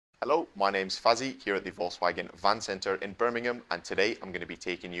Hello, my name's Fazzy here at the Volkswagen Van Centre in Birmingham, and today I'm going to be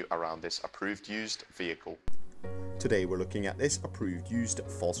taking you around this approved used vehicle. Today we're looking at this approved used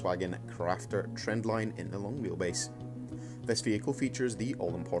Volkswagen Crafter Trendline in the long wheelbase. This vehicle features the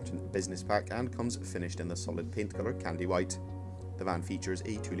all-important business pack and comes finished in the solid paint colour candy white. The van features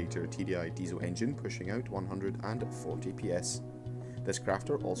a 2-litre TDI diesel engine pushing out 140 PS. This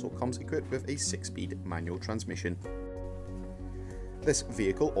Crafter also comes equipped with a 6-speed manual transmission. This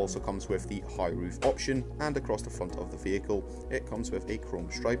vehicle also comes with the high roof option, and across the front of the vehicle it comes with a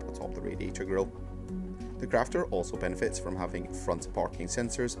chrome stripe atop the radiator grille. The Crafter also benefits from having front parking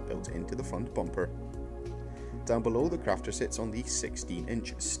sensors built into the front bumper. Down below, the Crafter sits on the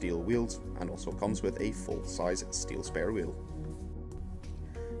 16-inch steel wheels and also comes with a full-size steel spare wheel.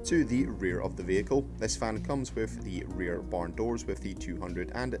 To the rear of the vehicle, this van comes with the rear barn doors with the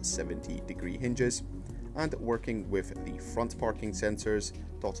 270-degree hinges, and working with the front parking sensors,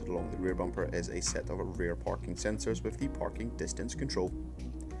 dotted along the rear bumper is a set of rear parking sensors with the parking distance control.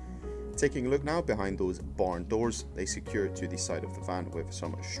 Taking a look now behind those barn doors, they secure to the side of the van with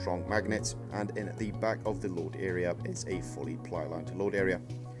some strong magnets, and in the back of the load area is a fully ply-lined load area.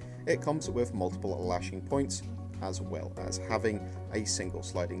 It comes with multiple lashing points, as well as having a single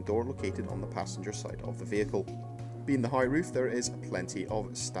sliding door located on the passenger side of the vehicle. Being the high roof, there is plenty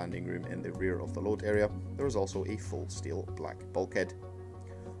of standing room in the rear of the load area. There is also a full steel black bulkhead.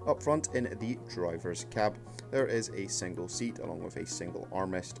 Up front in the driver's cab, there is a single seat along with a single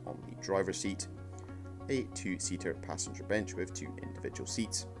armrest on the driver's seat, a 2-seater passenger bench with 2 individual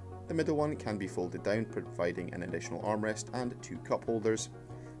seats. The middle one can be folded down, providing an additional armrest and 2 cup holders.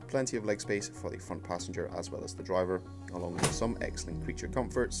 Plenty of leg space for the front passenger as well as the driver, along with some excellent creature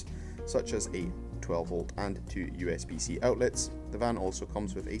comforts such as a 12-volt and 2 USB-C outlets. The van also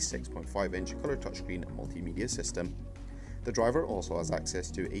comes with a 6.5-inch colour touchscreen multimedia system. The driver also has access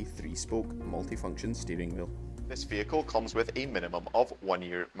to a 3-spoke multifunction steering wheel. This vehicle comes with a minimum of 1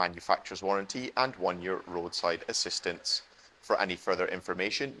 year manufacturer's warranty and 1 year roadside assistance. For any further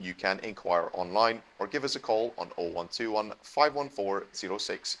information, you can inquire online or give us a call on 0121 514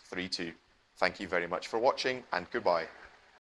 0632. Thank you very much for watching, and goodbye.